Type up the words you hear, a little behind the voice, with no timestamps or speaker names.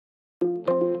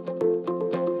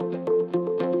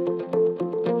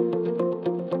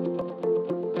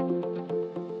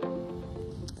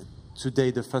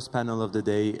today, the first panel of the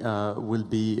day will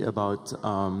be about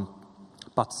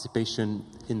participation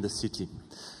in the city.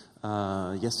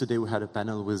 Yesterday we had a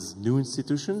panel with new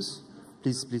institutions.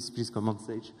 Please come on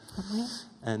stage. Okay.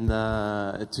 And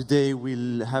today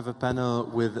we'll have a panel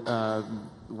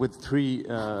with three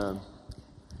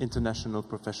international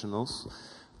professionals,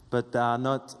 but they are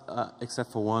not,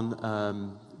 except for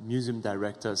one, museum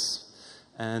directors.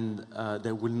 And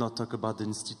they will not talk about the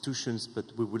institutions, but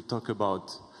we will talk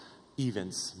about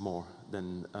events more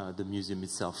than the museum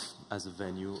itself as a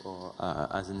venue or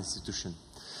as an institution.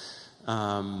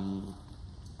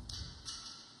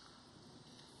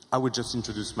 I will just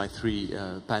introduce my three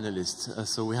panelists.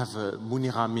 So we have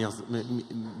Munira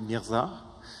Mirza,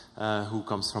 who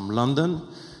comes from London.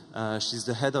 She's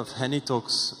the head of Heni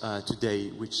Talks today,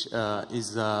 which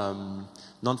is a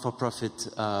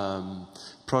non-for-profit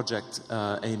project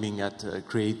aiming at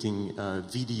creating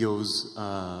videos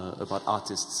about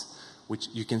artists, which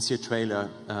you can see a trailer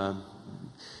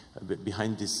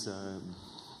behind this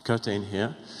curtain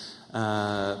here.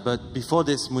 But before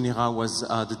this, Munira was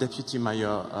the deputy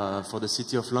mayor for the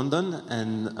City of London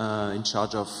and in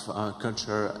charge of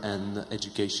culture and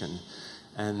education.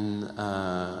 And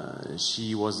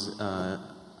she was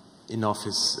in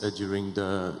office during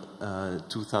the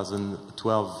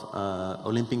 2012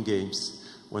 Olympic Games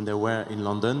when they were in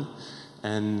London.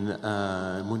 And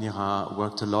Munira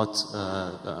worked a lot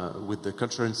with the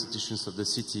cultural institutions of the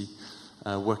city,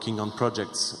 working on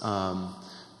projects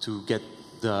to get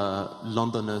the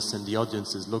Londoners and the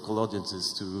audiences, local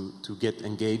audiences, to get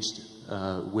engaged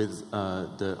with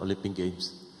the Olympic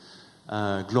Games.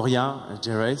 Gloria,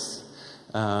 Gerace,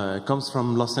 comes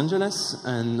from Los Angeles,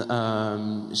 and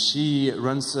she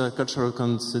runs a cultural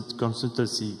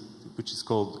consultancy, which is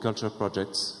called Cultural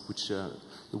Projects, which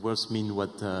the words mean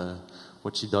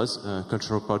what she does,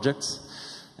 cultural projects.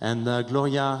 And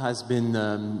Gloria has been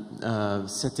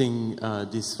setting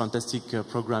this fantastic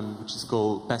program, which is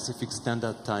called Pacific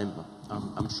Standard Time.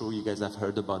 I'm sure you guys have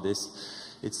heard about this.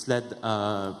 It's led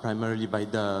primarily by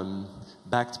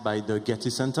backed by the Getty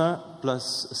Center,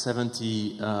 plus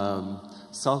 70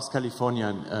 South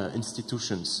Californian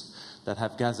institutions that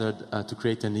have gathered to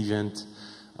create an event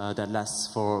that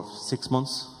lasts for 6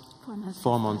 months?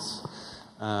 4 months.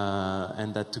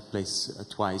 And that took place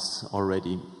twice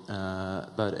already.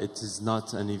 But it is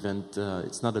not an event,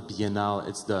 it's not a biennale,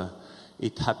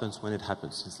 it happens when it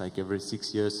happens. It's like every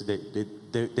 6 years.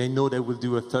 They know they will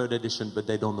do a third edition, but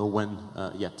they don't know when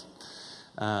yet.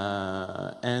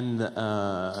 And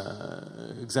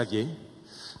Xavier,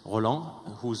 Roland,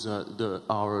 who's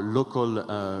our local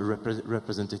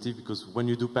representative, because when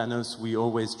you do panels, we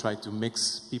always try to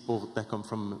mix people that come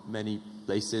from many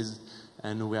places,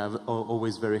 and we are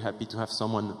always very happy to have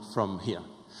someone from here.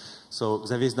 So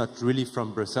Xavier is not really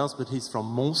from Brussels, but he's from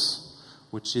Mons,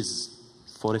 which is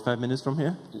 45 minutes from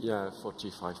here? Yeah,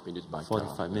 45 minutes by car.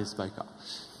 45 minutes by car.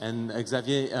 And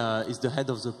Xavier is the head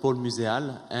of the Pôle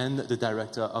Muséal and the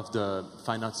director of the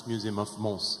Fine Arts Museum of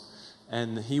Mons.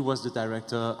 And he was the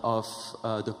director of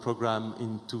the program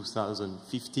in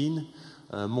 2015,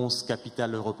 Mons,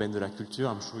 Capitale Européenne de la Culture.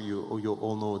 I'm sure you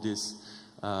all know this.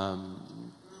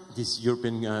 This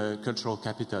European cultural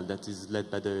capital that is led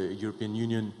by the European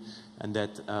Union, and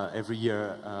that every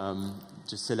year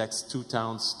just selects 2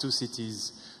 towns, 2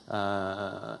 cities,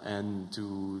 and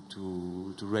to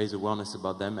raise awareness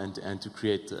about them and to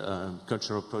create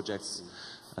cultural projects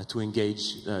to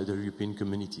engage the European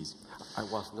communities. I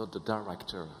was not the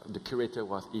director. The curator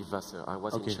was Yves Vasseur. I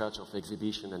was in charge of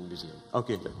exhibition and museum.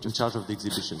 Okay, in charge of the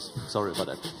exhibitions. Sorry about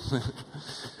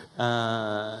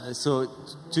that. So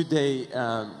today,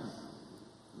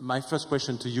 my first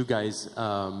question to you guys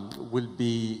will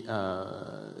be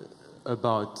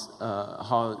about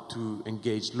how to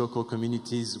engage local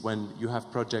communities when you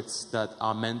have projects that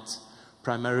are meant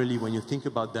primarily, when you think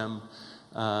about them,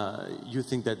 you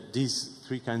think that these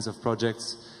 3 kinds of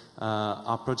projects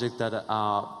are projects that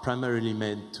are primarily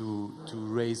meant to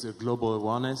raise a global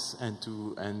awareness and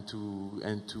to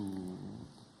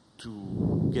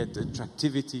get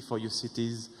attractivity for your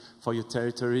cities, for your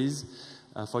territories,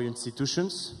 for your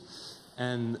institutions.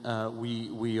 And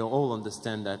we all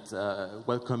understand that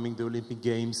welcoming the Olympic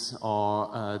Games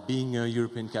or being a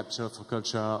European capital for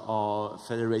culture or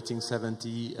federating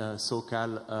 70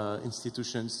 SoCal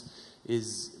institutions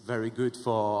is very good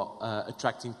for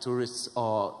attracting tourists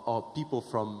or people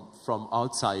from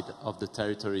outside of the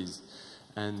territories.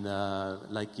 And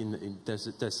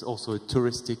there's also a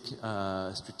touristic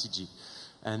strategy.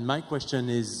 And my question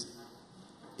is,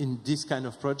 in this kind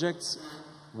of projects,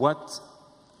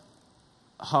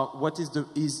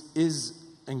 is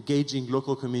engaging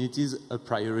local communities a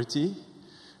priority?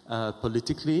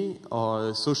 politically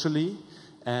or socially,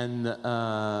 and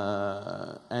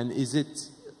is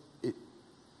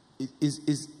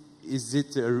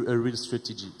it a real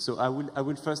strategy? So I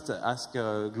will first ask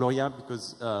Gloria,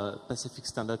 because Pacific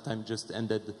Standard Time just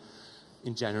ended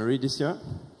in January this year,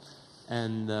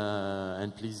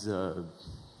 and please,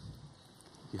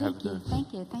 Thank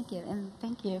you, and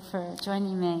thank you for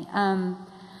joining me.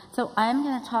 So I'm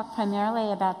going to talk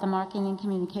primarily about the marketing and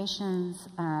communications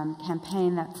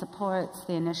campaign that supports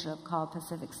the initiative called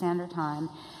Pacific Standard Time.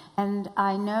 And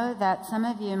I know that some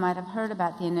of you might have heard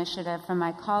about the initiative from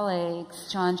my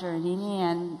colleagues, John Giardini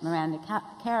and Miranda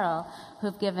Carroll,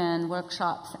 who've given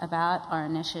workshops about our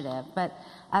initiative. But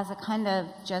as a kind of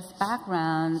just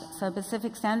background, so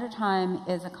Pacific Standard Time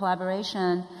is a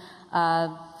collaboration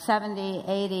of 70,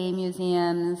 80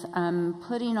 museums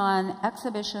putting on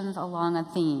exhibitions along a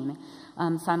theme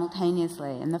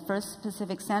simultaneously. And the first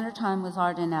Pacific Standard Time was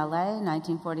art in LA,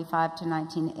 1945 to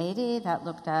 1980. That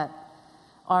looked at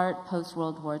art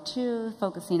post-World War II,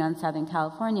 focusing on Southern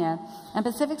California. And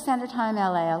Pacific Standard Time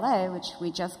LA, which we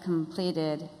just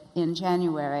completed in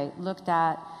January, looked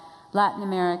at Latin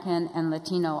American and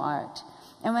Latino art.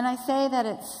 And when I say that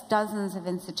it's dozens of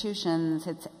institutions,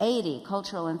 it's 80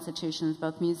 cultural institutions,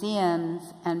 both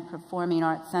museums and performing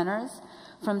arts centers,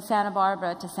 from Santa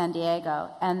Barbara to San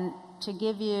Diego. And to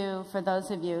give you, for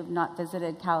those of you who have not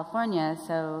visited California,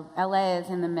 so LA is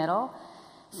in the middle,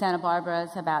 Santa Barbara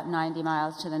is about 90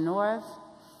 miles to the north,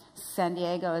 San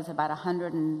Diego is about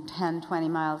 110, 20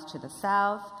 miles to the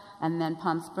south, and then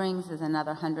Palm Springs is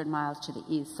another 100 miles to the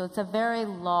east. So it's a very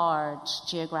large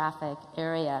geographic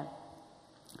area.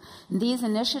 These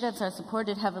initiatives are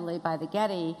supported heavily by the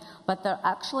Getty, but they're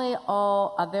actually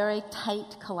all a very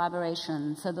tight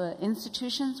collaboration. So the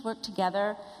institutions work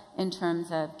together in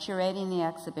terms of curating the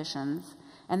exhibitions,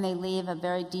 and they leave a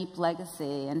very deep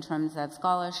legacy in terms of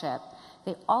scholarship.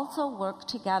 They also work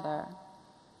together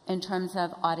in terms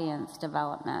of audience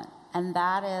development, and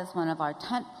that is one of our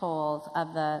tent poles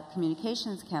of the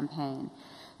communications campaign,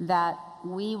 that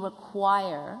we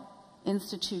require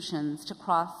institutions to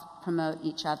cross-promote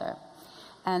each other.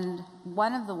 And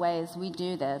one of the ways we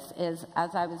do this is,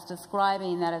 as I was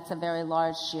describing that it's a very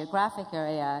large geographic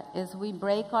area, is we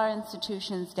break our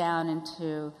institutions down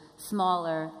into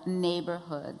smaller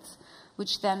neighborhoods,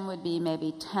 which then would be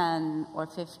maybe 10 or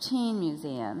 15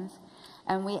 museums,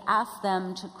 and we ask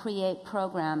them to create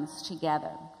programs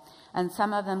together. And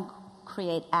some of them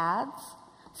create ads,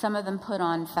 some of them put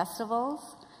on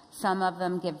festivals, some of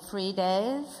them give free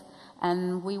days,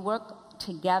 and we work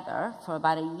together for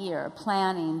about a year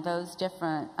planning those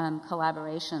different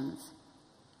collaborations.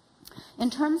 In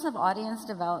terms of audience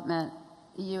development,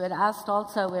 you had asked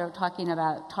also, we were talking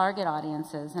about target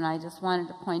audiences, and I just wanted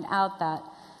to point out that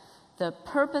the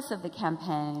purpose of the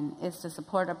campaign is to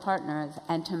support our partners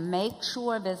and to make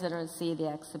sure visitors see the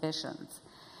exhibitions.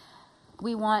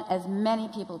 We want as many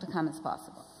people to come as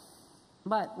possible,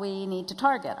 but we need to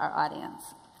target our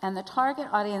audience. And the target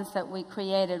audience that we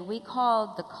created, we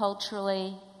called the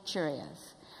culturally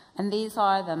curious. And these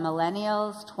are the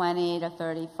millennials, 20 to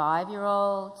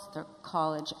 35-year-olds, they're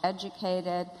college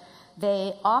educated.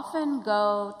 They often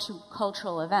go to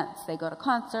cultural events. They go to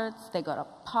concerts, they go to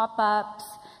pop-ups,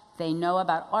 they know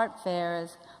about art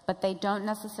fairs, but they don't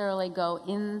necessarily go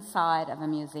inside of a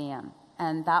museum.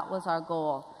 And that was our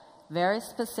goal, very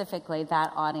specifically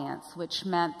that audience, which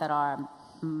meant that our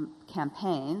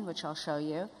campaign, which I'll show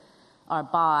you,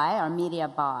 our media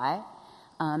buy,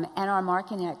 and our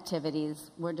marketing activities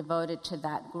were devoted to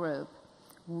that group.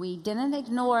 We didn't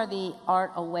ignore the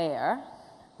art aware,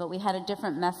 but we had a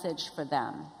different message for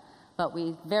them. But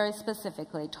we very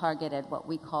specifically targeted what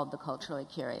we called the culturally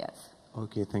curious.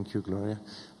 Okay, thank you, Gloria.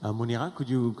 Munira, could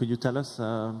you tell us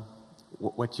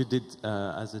what you did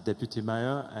as a deputy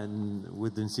mayor and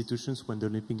with the institutions when the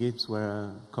Olympic Games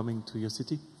were coming to your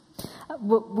city?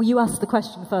 Well, you asked the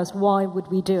question first, why would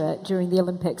we do it during the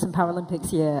Olympics and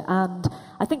Paralympics year? And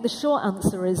I think the short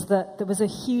answer is that there was a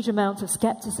huge amount of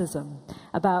skepticism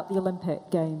about the Olympic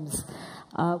Games.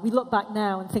 We look back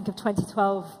now and think of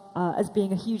 2012 as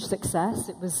being a huge success.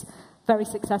 It was very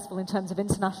successful in terms of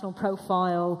international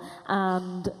profile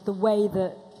and the way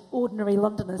that ordinary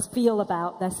Londoners feel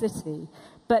about their city.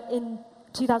 But in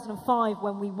 2005,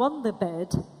 when we won the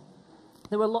bid,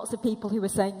 there were lots of people who were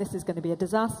saying this is going to be a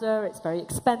disaster, it's very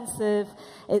expensive,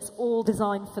 it's all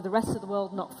designed for the rest of the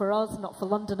world, not for us, not for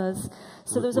Londoners.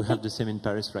 So we have the same in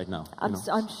Paris right now.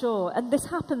 I'm sure. And this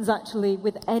happens actually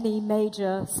with any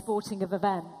major sporting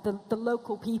event. The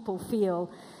local people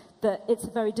feel that it's a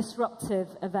very disruptive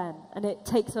event and it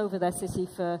takes over their city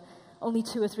for only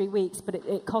 2 or 3 weeks, but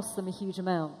it costs them a huge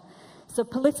amount. So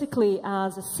politically,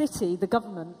 as a city, the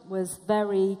government was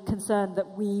very concerned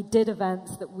that we did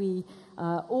events, that we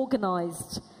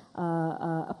organised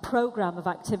a programme of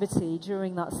activity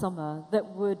during that summer that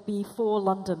would be for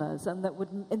Londoners and that would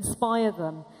inspire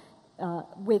them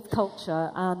with culture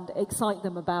and excite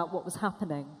them about what was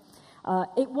happening.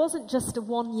 It wasn't just a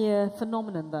one-year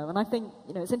phenomenon, though, and I think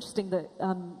it's interesting that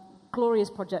Gloria's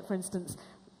project, for instance,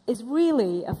 is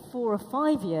really a 4 or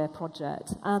 5 year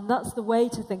project, and that's the way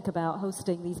to think about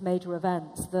hosting these major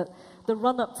events, that the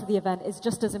run-up to the event is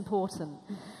just as important.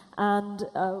 And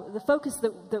the focus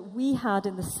that we had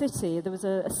in the city, there was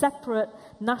a separate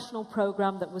national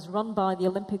programme that was run by the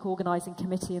Olympic Organising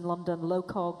Committee in London,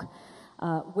 LOCOG,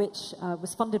 which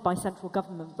was funded by central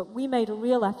government. But we made a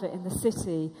real effort in the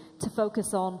city to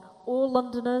focus on all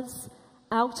Londoners,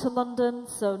 outer London,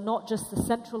 so not just the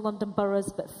central London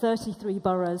boroughs, but 33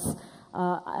 boroughs,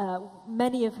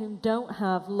 many of whom don't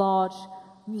have large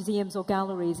museums or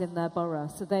galleries in their borough.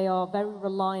 So they are very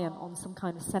reliant on some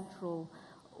kind of central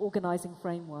organising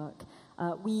framework.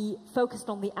 We focused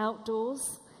on the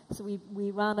outdoors, so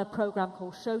we ran a programme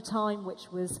called Showtime,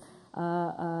 which was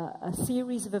a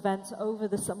series of events over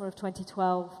the summer of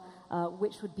 2012,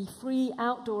 which would be free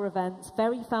outdoor events,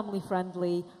 very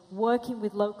family-friendly, working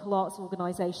with local arts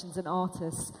organisations and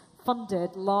artists,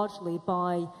 funded largely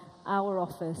by our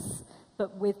office,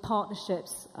 but with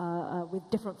partnerships with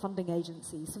different funding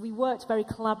agencies. So we worked very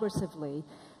collaboratively.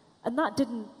 And that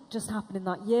didn't just happen in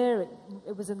that year.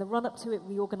 It was in the run-up to it.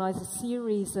 We organised a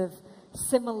series of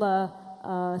similar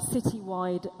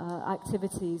citywide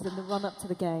activities in the run-up to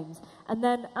the Games. And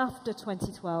then after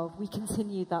 2012, we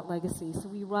continued that legacy. So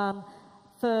we ran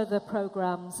further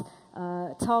programmes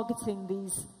targeting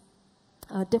these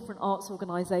different arts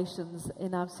organisations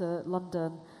in outer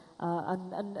London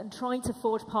and trying to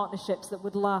forge partnerships that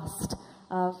would last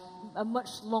a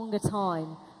much longer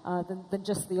time than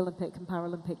just the Olympic and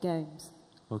Paralympic Games.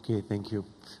 Okay, thank you.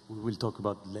 We will talk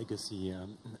about legacy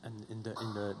and in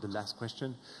the last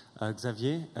question.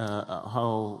 Xavier,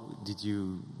 how did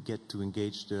you get to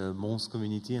engage the Mons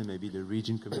community and maybe the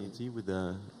region community with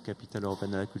the Capitale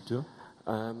Européenne de la Culture?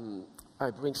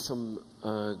 I bring some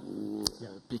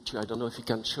picture. I don't know if you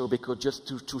can show, because just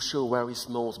to show where is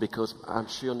Mons, because I'm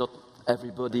sure not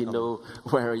everybody know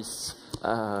where is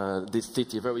this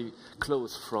city. Very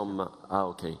close from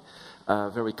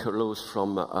very close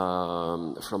from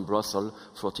Brussels,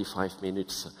 45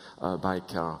 minutes by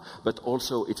car. But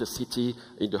also it's a city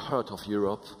in the heart of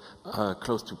Europe,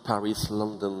 close to Paris,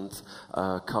 London,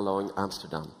 Cologne,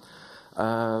 Amsterdam.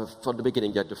 From the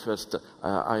beginning, at the first,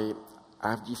 I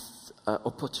have this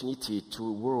opportunity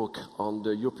to work on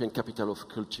the European Capital of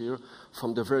Culture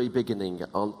from the very beginning,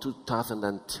 on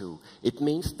 2002. It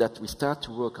means that we start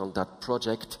to work on that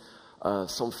project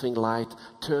something like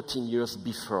 13 years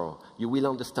before. You will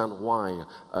understand why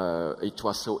it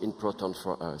was so important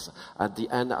for us. At the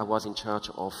end, I was in charge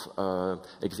of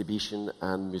exhibition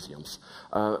and museums.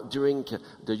 During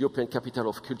the European Capital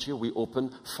of Culture, we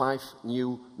opened 5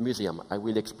 new museums. I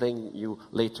will explain you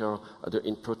later the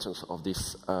importance of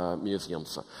these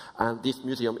museums. And this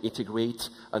museum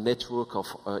integrates a network of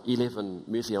 11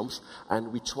 museums,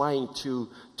 and we're trying to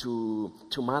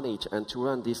manage and to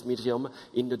run this museum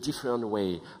in a different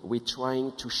way. We're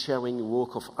trying to sharing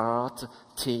work of art,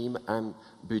 team and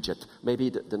budget. Maybe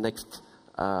the next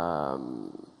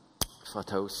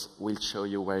photos will show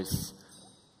you where is,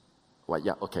 well,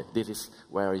 yeah, okay, this is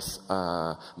where is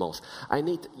Mons. I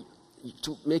need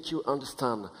to make you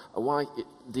understand why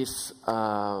this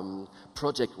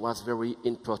project was very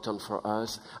important for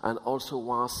us, and also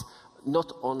was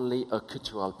not only a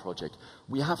cultural project.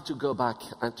 We have to go back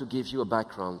and to give you a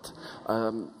background.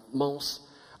 Mons,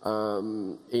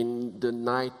 in the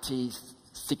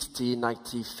 1960,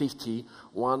 1950,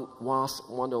 was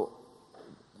one of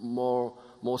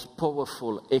most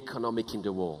powerful economic in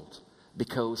the world,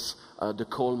 because the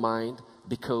coal mine,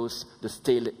 because the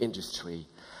steel industry.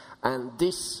 And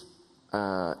this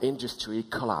industry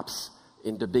collapsed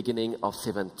in the beginning of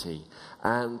 70.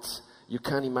 And you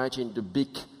can imagine the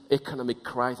big economic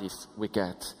crisis we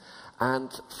get.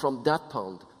 And from that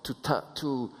point to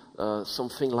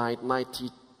something like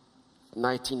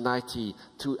 1990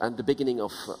 and the beginning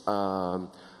of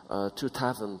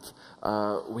 2000,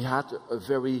 we had a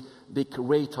very big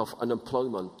rate of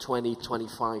unemployment,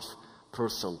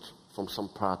 20-25% from some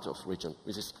part of the region,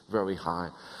 which is very high.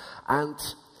 And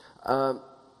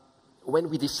when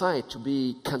we decided to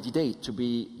be candidate to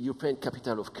be European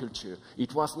Capital of Culture,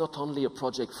 it was not only a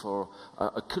project for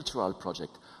a cultural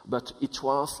project, but it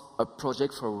was a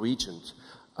project for regions,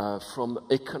 from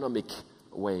economic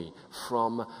way,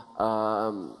 from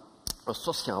a a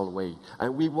social way.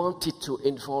 And we wanted to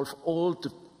involve all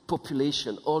the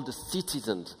population, all the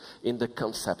citizens in the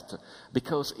concept,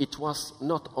 because it was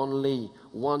not only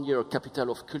 1 year capital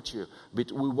of culture,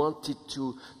 but we wanted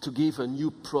to give a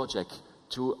new project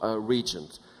to a region.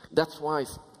 That's why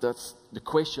that's the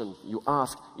question you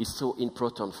ask is so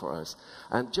important for us.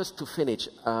 And just to finish,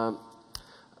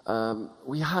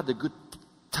 we had a good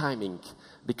timing,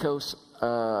 because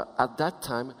at that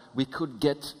time we could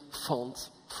get funds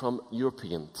from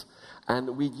Europeans,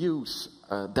 and we use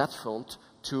that fund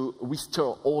to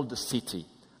restore all the city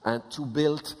and to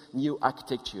build new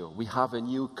architecture. We have a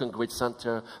new concrete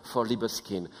center for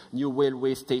Libeskind, new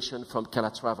railway station from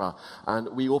Calatrava, and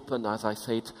we open, as I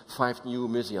said, 5 new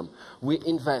museums. We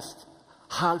invest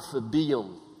 $500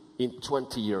 million in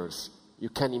 20 years. You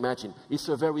can imagine. It's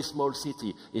a very small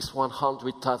city. It's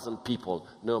 100,000 people,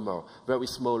 no more. Very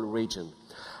small region.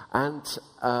 And,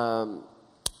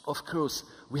 of course,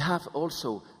 we have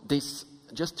also this,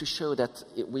 just to show that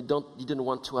we didn't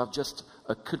want to have just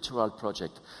a cultural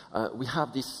project. We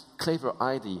have this clever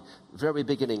idea, very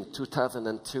beginning,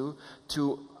 2002,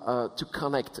 to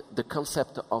connect the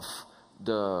concept of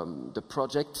the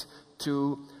project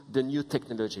to the new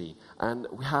technology. And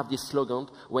we have this slogan,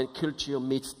 when culture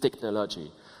meets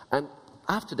technology. And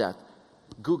after that,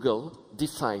 Google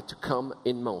decided to come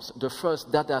in Mons. The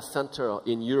first data center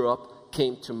in Europe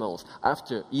came to Mons,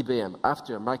 after IBM,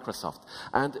 after Microsoft.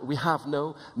 And we have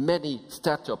now many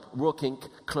startups working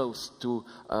close to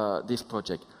this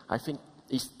project. I think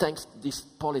it's thanks to this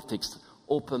politics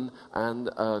open and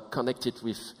connected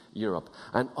with Europe.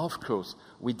 And of course,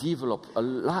 we developed a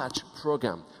large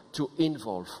program to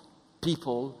involve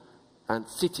people and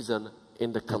citizens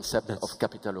in the concept of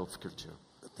capital of culture.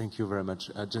 Thank you very much.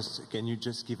 Can you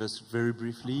just give us very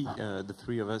briefly, the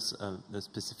three of us, a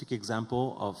specific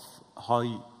example of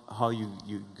how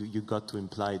you got to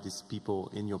imply these people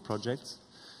in your project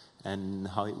and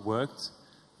how it worked,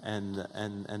 and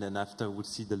then after we'll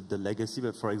see the legacy.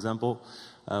 But for example,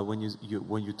 when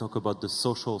you talk about the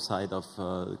social side of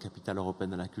Capitale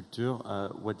Européenne de la Culture,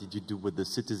 what did you do with the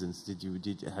citizens?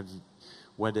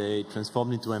 Were they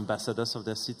transformed into ambassadors of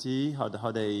their city?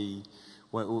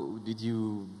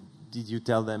 Did you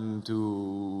tell them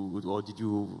to, or did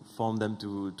you form them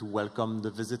to welcome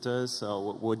the visitors?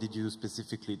 Or what did you do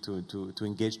specifically to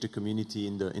engage the community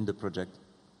in the project?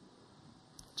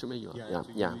 To me,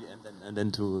 yeah. And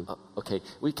then to. Okay,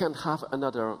 we can have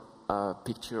another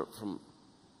picture from,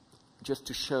 just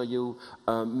to show you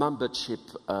a membership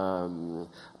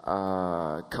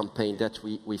campaign that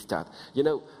we start. You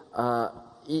know,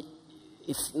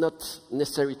 it's not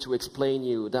necessary to explain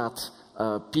you that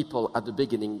people at the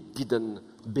beginning didn't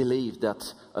believe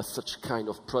that such kind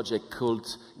of project could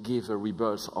give a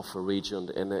rebirth of a region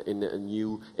in a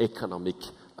new economic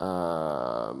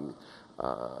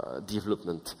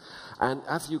development. And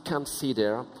as you can see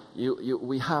there,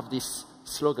 we have this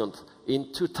slogan.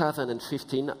 In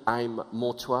 2015, I'm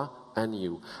Montois and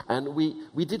you. And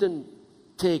we didn't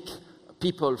take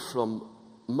people from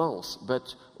Mons,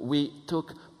 but we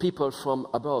took people from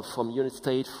abroad, from United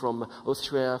States, from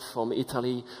Austria, from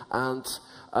Italy, and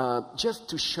just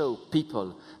to show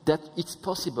people that it's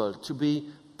possible to be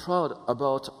proud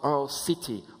about our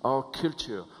city, our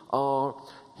culture, our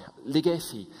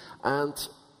legacy. And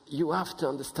you have to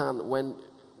understand, when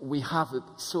we have a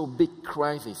so big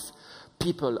crisis,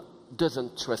 people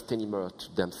doesn't trust anymore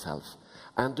to themselves.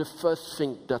 And the first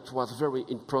thing that was very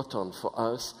important for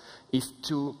us is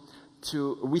to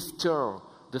restore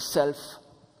the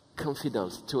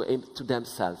self-confidence to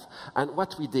themselves. And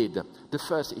what we did, the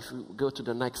first, if we go to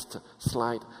the next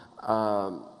slide,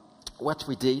 what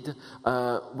we did,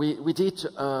 we did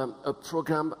a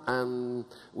program, and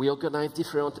we organized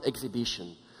different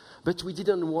exhibitions. But we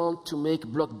didn't want to make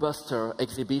blockbuster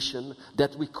exhibition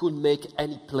that we could make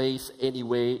any place,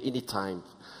 anyway, anytime.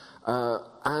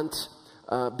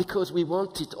 Because we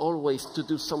wanted always to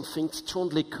do something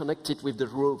strongly connected with the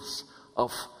roots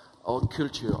of our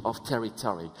culture, of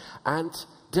territory. And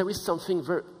there is something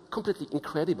completely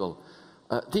incredible.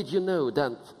 Did you know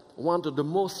that one of the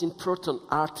most important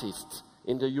artists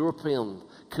in the European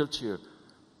culture,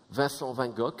 Vincent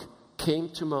van Gogh, came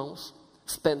to Mons,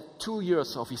 spent 2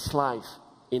 years of his life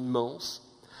in Mons,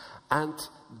 and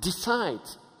decided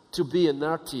to be an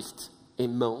artist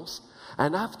in Mons.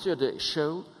 And after the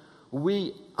show,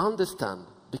 we understand,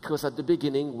 because at the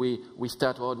beginning we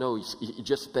start, oh no, he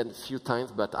just spent a few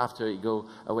times, but after he go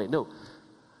away. No.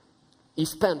 He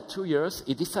spent 2 years,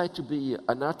 he decided to be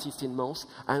an artist in Mons,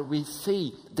 and we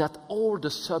see that all the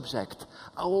subject,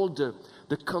 all the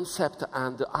concept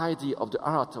and the idea of the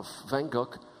art of Van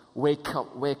Gogh will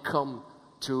come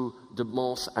to the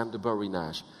Mons and the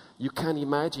Borinage. You can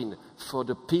imagine for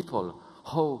the people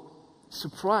how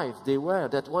surprised they were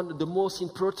that one of the most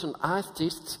important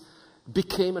artists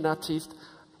became an artist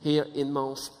here in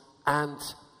Mons, and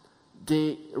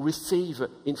they receive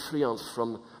influence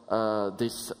from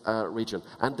this region.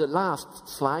 And the last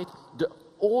slide,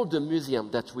 all the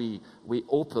museums that we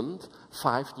opened,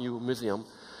 5 new museums,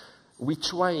 we're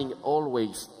trying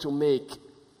always to make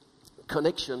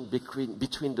connection between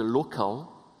the local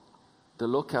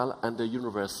and the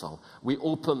universal. We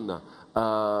open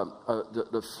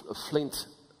the Flint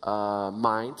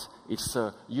mine. It's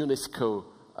a UNESCO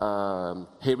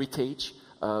heritage.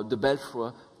 The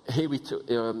Belfort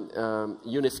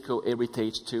UNESCO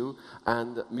heritage too,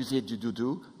 and Musée du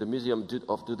Doudou, the Museum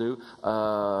of Doudou,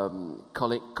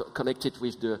 connected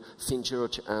with the St.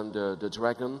 George and the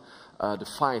Dragon, the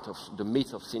fight of the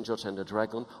myth of St. George and the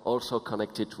Dragon, also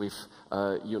connected with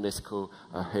UNESCO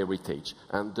heritage.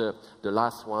 And the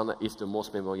last one is the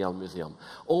Mons Memorial Museum.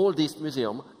 All these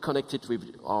museums connected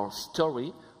with our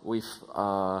story, with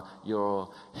your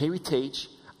heritage,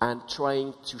 and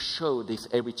trying to show this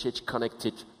heritage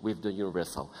connected with the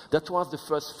universal. That was the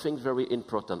first thing, very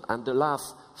important. And the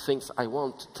last things I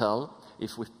want to tell,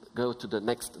 if we go to the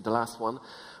last one,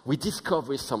 we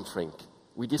discovered something.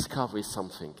 We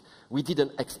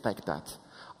didn't expect that.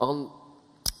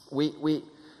 We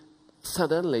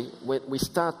suddenly, when we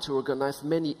start to organize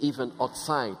many events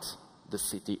outside the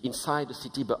city, inside the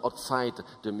city, but outside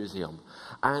the museum.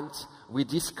 And we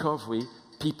discovered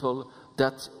people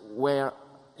that were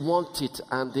wanted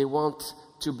and they want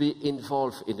to be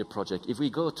involved in the project. If we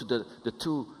go to the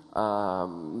two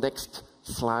next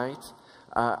slides,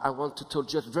 I want to talk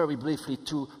just very briefly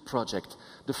 2 projects.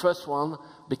 The first one,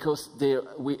 because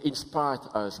we inspired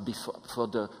us for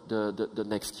the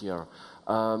next year,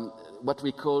 what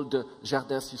we call the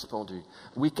Jardin Suspendu.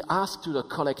 We asked to the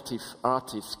collective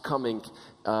artists coming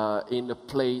in a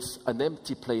place, an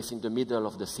empty place in the middle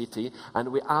of the city,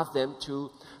 and we asked them to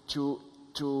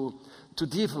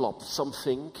develop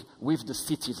something with the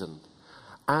citizen.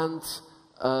 And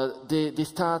they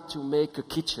start to make a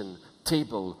kitchen,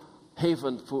 table,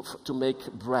 haven to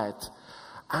make bread.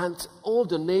 And all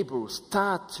the neighbors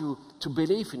start to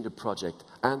believe in the project.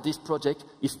 And this project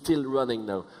is still running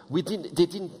now. They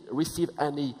didn't receive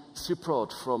any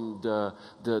support from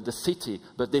the city,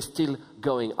 but they're still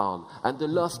going on. And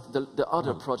the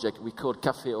other project we call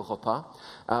Café Europa,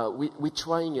 we're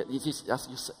trying, it is, as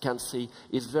you can see,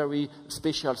 is very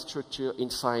special structure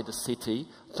inside the city,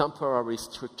 temporary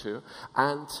structure,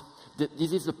 and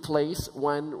this is a place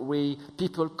when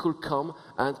people could come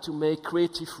and to make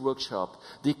creative workshop.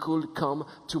 They could come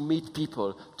to meet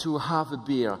people, to have a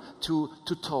beer, to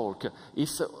talk.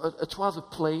 It was a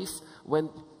place when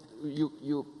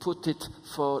you put it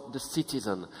for the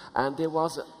citizen. And there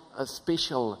was a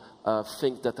special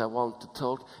thing that I want to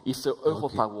talk, is the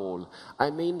Europa Wall. I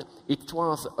mean, it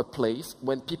was a place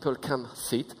when people can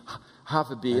sit, have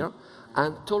a beer,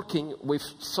 and talking with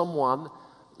someone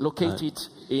located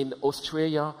in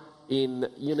Australia, in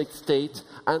United States,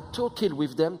 and talking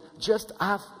with them just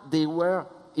as they were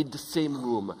in the same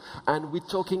room. And we're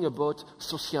talking about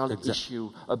social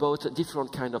issue, about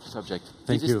different kind of subject.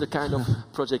 This is the kind of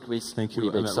project we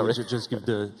make. Sorry. Just give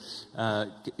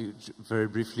very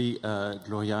briefly,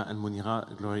 Gloria and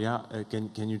Munira. Gloria,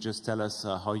 can you just tell us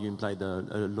how you implied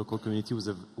a local community with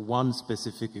one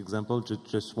specific example,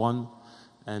 just one?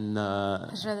 And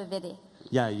show the video.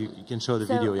 Yeah, you can show the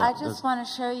video. Yeah. I just want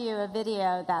to show you a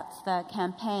video that's the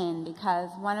campaign, because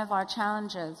one of our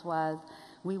challenges was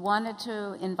we wanted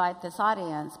to invite this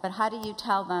audience, but how do you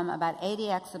tell them about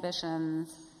 80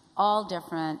 exhibitions, all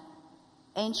different,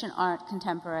 ancient art,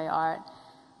 contemporary art,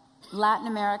 Latin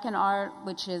American art,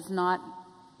 which is not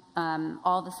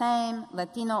all the same,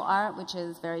 Latino art, which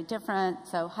is very different.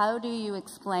 So how do you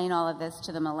explain all of this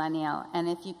to the millennial? And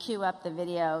if you cue up the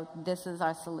video, this is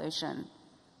our solution.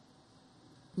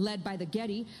 Led by the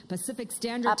Getty, Pacific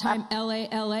Standard Time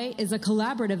LA is a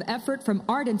collaborative effort from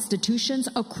art institutions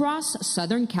across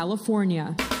Southern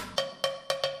California.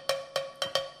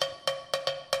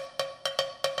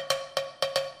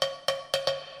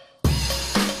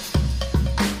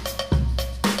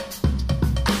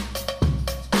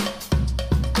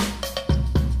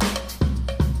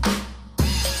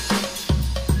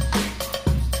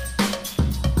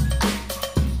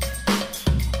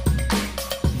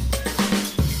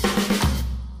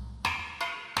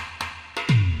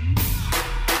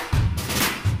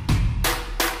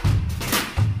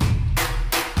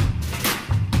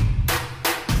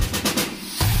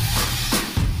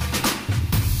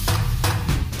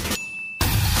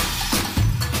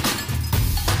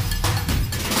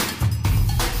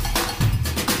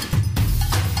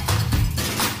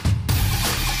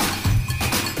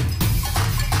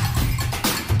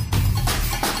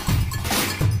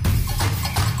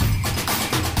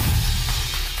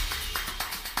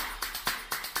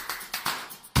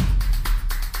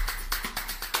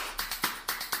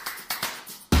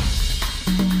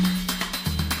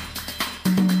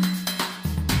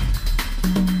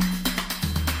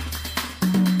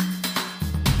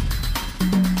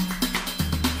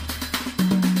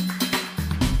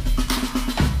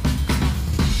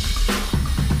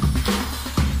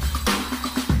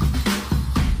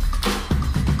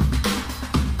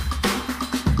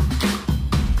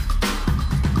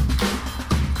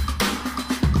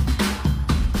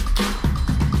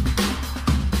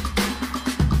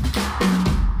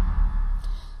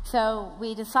 So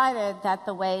we decided that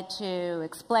the way to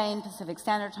explain Pacific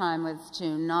Standard Time was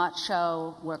to not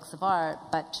show works of art,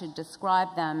 but to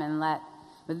describe them and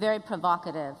with very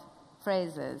provocative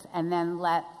phrases, and then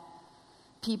let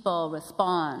people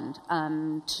respond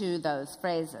to those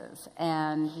phrases.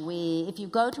 And if you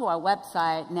go to our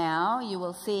website now, you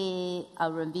will see a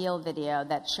reveal video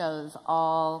that shows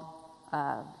all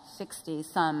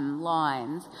 60-some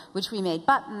lines, which we made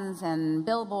buttons and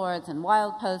billboards and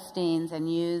wild postings and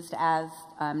used as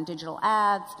digital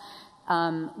ads,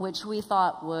 which we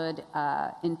thought would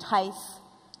entice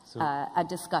a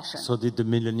discussion. So did the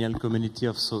millennial community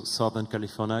of Southern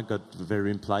California got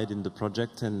very implied in the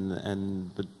project,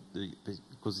 but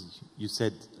because you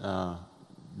said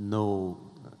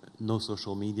no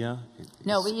social media.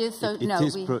 No, we use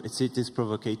it is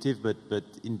provocative, but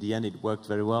in the end it worked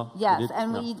very well. Yes,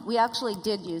 and we actually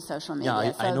did use social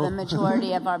media. I know. The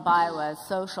majority of our buy was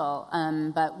social,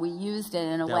 but we used it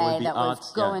in a way that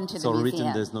was going to the museum. So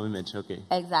written, there's no image. Okay.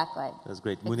 Exactly. That's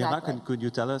great. Exactly. Munira, could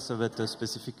you tell us about the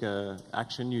specific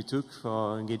action you took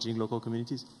for engaging local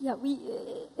communities? Yeah,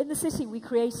 in the city we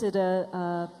created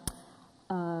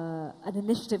an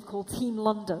initiative called Team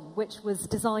London, which was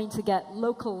designed to get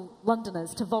local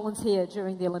Londoners to volunteer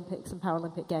during the Olympics and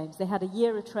Paralympic Games. They had a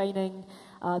year of training,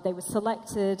 they were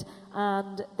selected,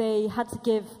 and they had to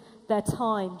give their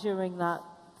time during that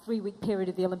 3-week period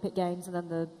of the Olympic Games and then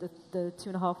the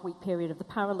 2.5-week period of the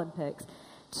Paralympics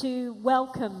to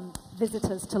welcome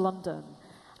visitors to London.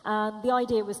 And the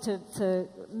idea was to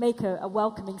make a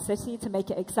welcoming city, to make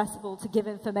it accessible, to give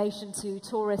information to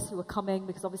tourists who are coming,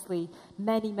 because obviously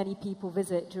many, many people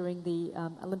visit during the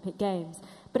Olympic Games.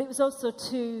 But it was also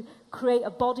to create a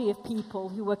body of people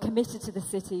who were committed to the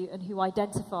city and who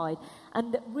identified.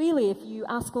 And really, if you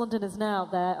ask Londoners now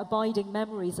their abiding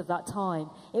memories of that time,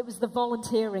 it was the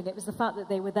volunteering, it was the fact that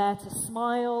they were there to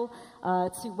smile,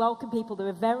 to welcome people. They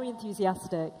were very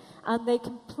enthusiastic, and they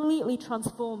completely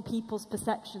transformed people's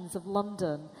perceptions of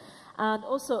London and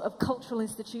also of cultural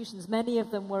institutions. Many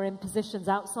of them were in positions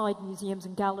outside museums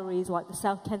and galleries, like the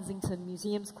South Kensington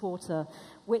Museums Quarter,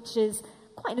 which is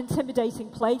quite an intimidating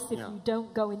place if you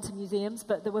don't go into museums,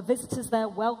 but there were visitors there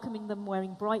welcoming them,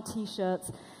 wearing bright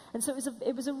T-shirts. And so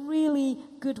it was a really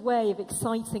good way of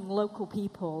exciting local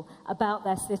people about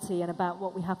their city and about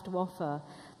what we have to offer.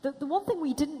 The one thing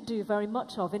we didn't do very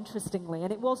much of, interestingly,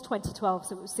 and it was 2012,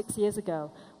 so it was 6 years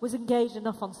ago, was engage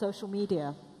enough on social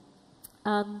media.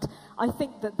 And I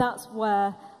think that that's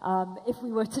where, if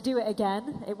we were to do it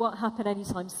again, it won't happen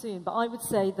anytime soon, but I would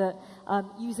say that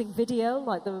using video,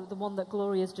 like the one that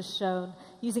Gloria has just shown,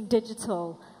 using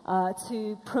digital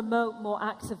to promote more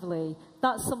actively,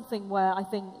 that's something where I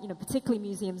think, particularly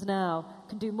museums now,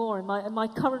 can do more. In my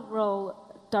current role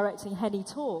directing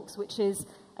Heni Talks, which is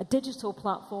a digital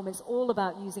platform, it's all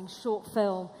about using short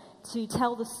film to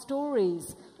tell the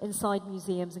stories inside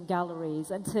museums and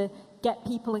galleries and to get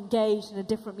people engaged in a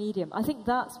different medium. I think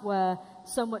that's where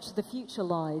so much of the future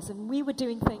lies. And we were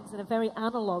doing things in a very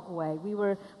analog way. We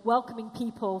were welcoming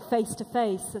people face to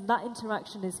face, and that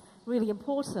interaction is really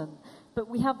important. But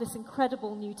we have this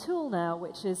incredible new tool now,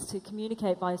 which is to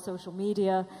communicate via social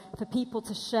media, for people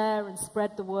to share and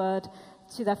spread the word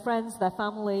to their friends, their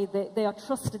family. They are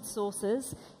trusted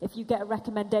sources. If you get a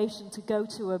recommendation to go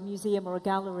to a museum or a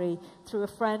gallery through a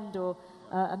friend or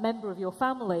a member of your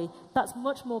family, that's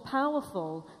much more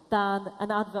powerful than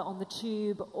an advert on the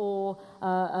tube or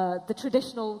the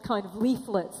traditional kind of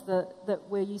leaflets that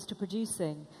we're used to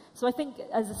producing. So I think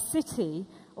as a city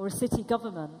or a city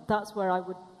government, that's where I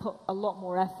would put a lot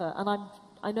more effort. And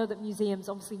I know that museums,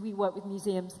 obviously we work with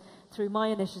museums through my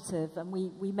initiative, and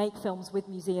we make films with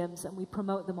museums and we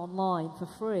promote them online for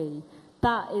free.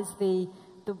 That is the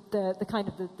kind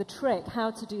of the trick,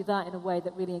 how to do that in a way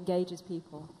that really engages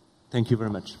people. Thank you very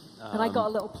much. And I got a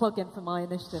little plug in for my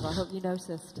initiative. I hope you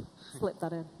noticed. Slip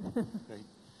that in. Great.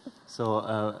 So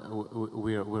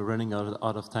we're running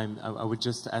out of time. I would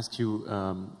just ask you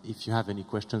if you have any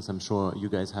questions. I'm sure you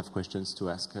guys have questions to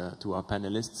ask to our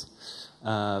panelists.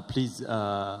 Please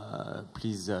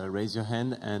raise your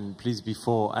hand, and please,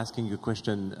 before asking your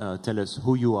question, tell us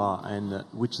who you are and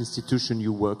which institution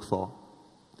you work for.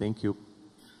 Thank you.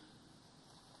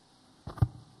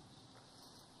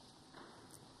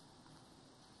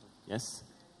 Yes?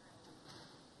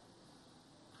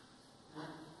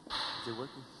 Is it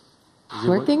working?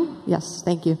 Working? Yes,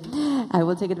 thank you. I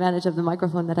will take advantage of the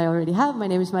microphone that I already have. My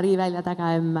name is Ville.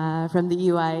 I'm from the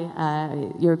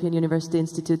EUI, European University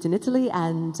Institute in Italy,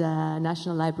 and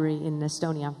National Library in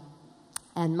Estonia.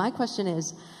 And my question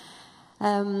is,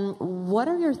 what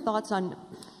are your thoughts on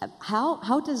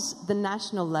how does the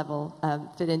national level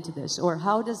fit into this? Or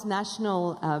how does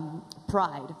national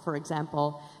pride, for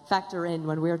example, factor in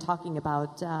when we're talking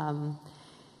about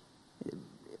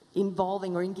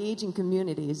involving or engaging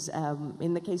communities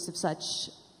in the case of such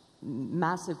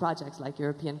massive projects like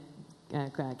European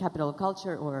Capital of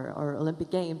Culture or Olympic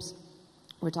Games?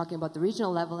 We're talking about the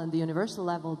regional level and the universal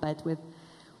level, but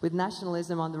with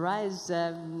nationalism on the rise,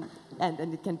 and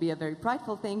it can be a very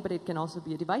prideful thing, but it can also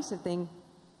be a divisive thing.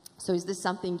 So is this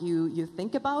something you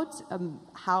think about,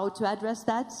 how to address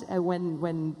that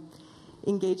when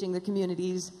engaging the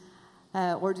communities,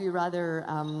 or do you rather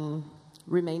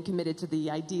remain committed to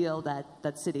the ideal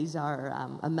that cities are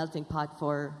a melting pot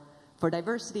for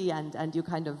diversity, and you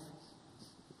kind of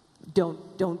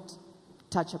don't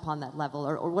touch upon that level,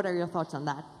 or what are your thoughts on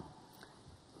that?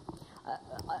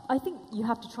 I think you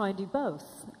have to try and do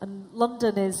both. And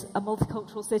London is a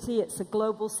multicultural city, it's a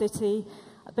global city,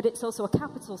 but it's also a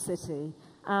capital city.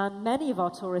 And many of our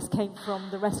tourists came from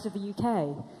the rest of the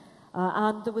UK.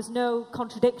 And there was no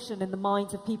contradiction in the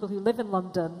minds of people who live in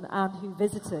London and who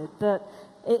visited that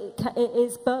it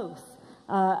is both.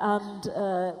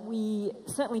 We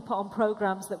certainly put on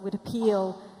programs that would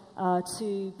appeal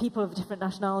to people of different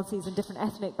nationalities and different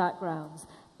ethnic backgrounds.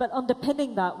 But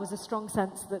underpinning that was a strong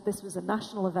sense that this was a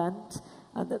national event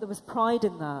and that there was pride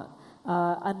in that.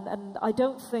 And I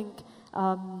don't think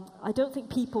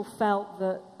people felt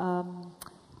that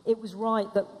it was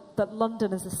right that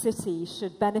London as a city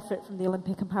should benefit from the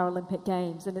Olympic and Paralympic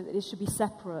Games, and it should be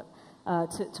separate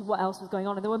to what else was going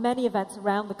on. And there were many events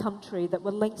around the country that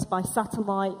were linked by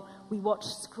satellite. We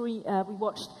watched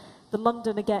the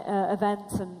London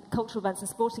events and cultural events and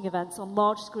sporting events on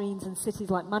large screens in cities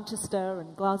like Manchester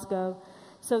and Glasgow.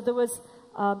 So there was,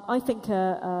 I think,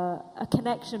 a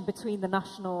connection between the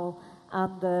national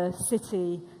and the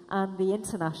city and the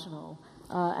international.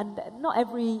 And not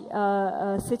every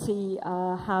city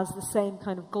has the same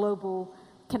kind of global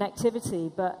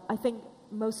connectivity, but I think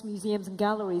most museums and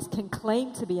galleries can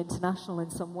claim to be international in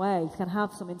some way, can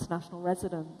have some international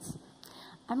residence.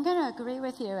 I'm going to agree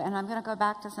with you, and I'm going to go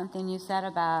back to something you said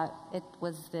about it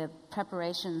was the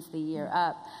preparations the year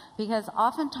up. Because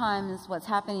oftentimes what's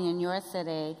happening in your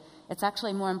city, it's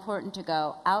actually more important to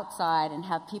go outside and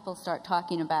have people start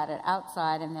talking about it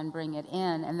outside and then bring it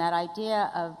in. And that idea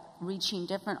of reaching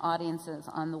different audiences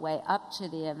on the way up to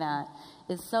the event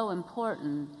is so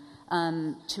important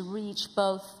to reach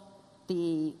both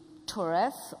the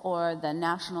tourists or the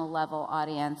national level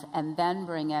audience and then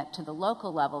bring it to the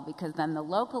local level, because then the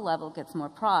local level gets more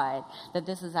pride that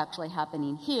this is actually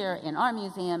happening here in our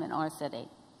museum in our city.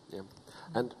 Yeah.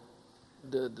 And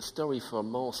the story for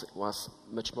Mons was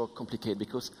much more complicated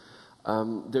because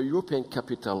the European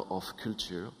Capital of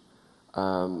Culture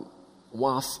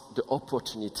was the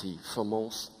opportunity for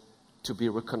Mons to be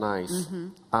recognized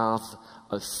as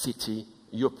a city,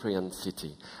 European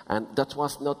city. And that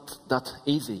was not that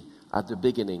easy at the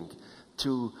beginning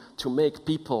to make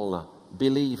people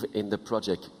believe in the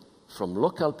project, from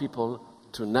local people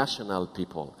to national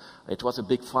people. It was a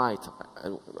big fight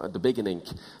at the beginning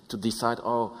to decide,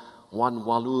 one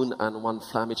Walloon and one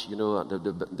Flemish,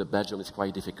 the Belgium is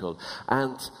quite difficult.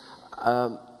 And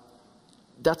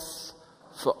that's,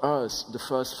 for us, the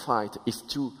first fight is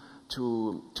to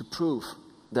prove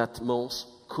that Mons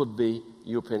could be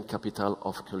European Capital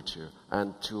of Culture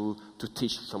and to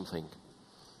teach something.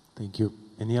 Thank you.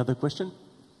 Any other question?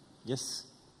 Yes?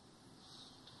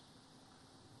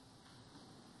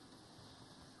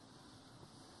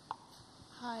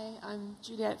 Hi, I'm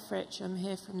Juliette Fritsch. I'm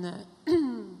here from the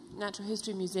Natural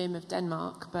History Museum of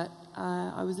Denmark, but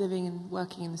I was living and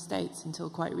working in the States until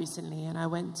quite recently, and I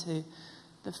went to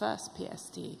the first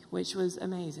PST, which was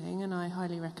amazing, and I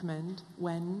highly recommend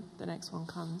when the next one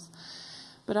comes.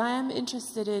 But I am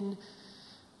interested in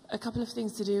a couple of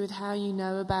things to do with how you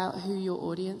know about who your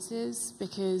audience is,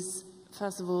 because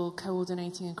first of all,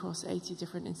 coordinating across 80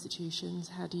 different institutions,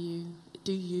 how do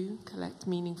you collect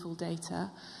meaningful data?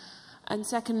 And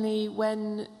secondly,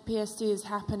 when PST is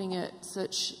happening at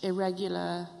such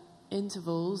irregular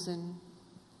intervals and,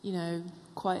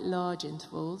 quite large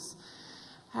intervals,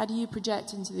 how do you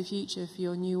project into the future for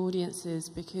your new audiences?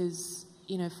 Because,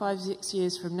 5-6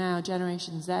 years from now,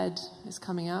 Generation Z is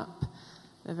coming up.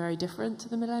 They're very different to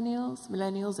the millennials.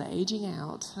 Millennials are aging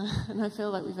out, and I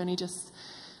feel like we've only just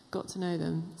got to know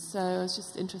them. So I was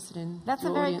just interested in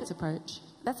your audience approach.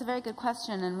 That's a very good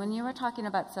question. And when you were talking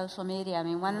about social media,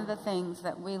 one of the things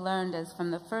that we learned is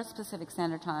from the first Pacific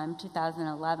Standard Time,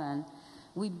 2011,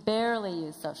 we barely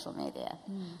used social media.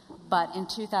 But in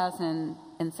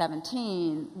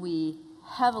 2017, we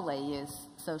heavily used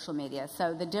social media.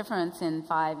 So the difference in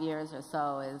 5 years or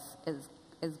so is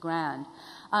is grand.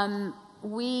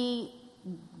 We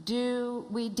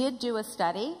did do a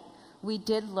study. We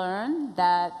did learn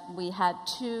that we had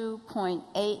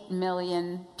 2.8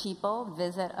 million people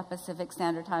visit a Pacific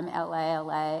Standard Time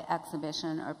LA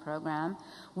exhibition or program.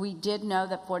 We did know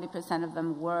that 40% of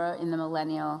them were in the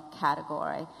millennial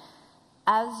category.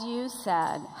 As you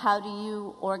said, how do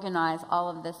you organize all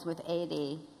of this with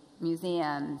 80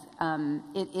 museums?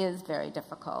 It is very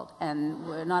difficult. And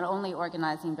we're not only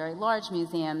organizing very large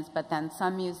museums, but then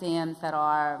some museums that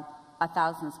are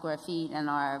 1,000 square feet and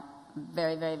are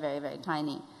very, very, very, very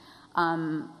tiny.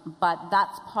 But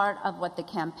that's part of what the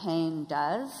campaign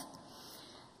does.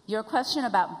 Your question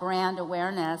about brand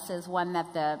awareness is one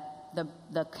that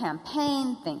the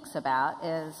campaign thinks about,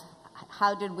 is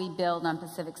how did we build on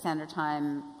Pacific Standard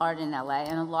Time art in LA?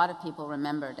 And a lot of people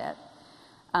remembered it.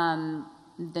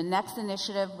 The next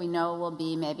initiative we know will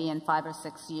be maybe in 5 or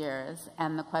 6 years.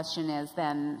 And the question is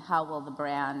then, how will the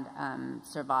brand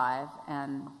survive?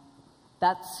 And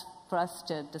that's for us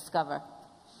to discover.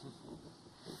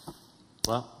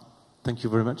 Well, thank you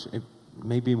very much.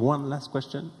 Maybe one last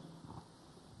question,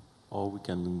 or we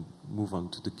can move on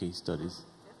to the case studies.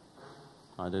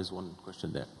 There's one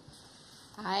question there.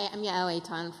 Hi, I'm Yael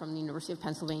Eitan from the University of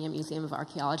Pennsylvania Museum of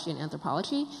Archaeology and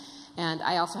Anthropology. And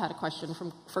I also had a question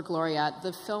for Gloria.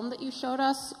 The film that you showed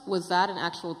us, was that an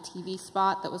actual TV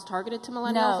spot that was targeted to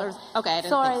millennials? No. Or, okay, I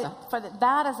didn't think so.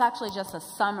 That is actually just a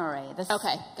summary.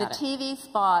 Okay, the TV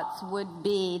spots would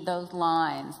be those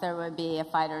lines. There would be a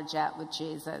fighter jet with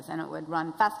Jesus, and it would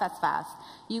run fast, fast, fast.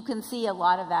 You can see a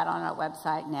lot of that on our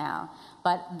website now.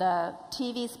 But the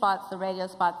TV spots, the radio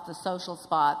spots, the social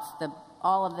spots,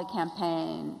 all of the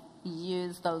campaign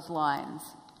use those lines.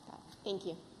 Thank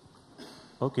you.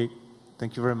 Okay.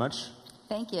 Thank you very much.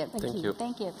 Thank you. Thank you.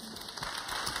 Thank you.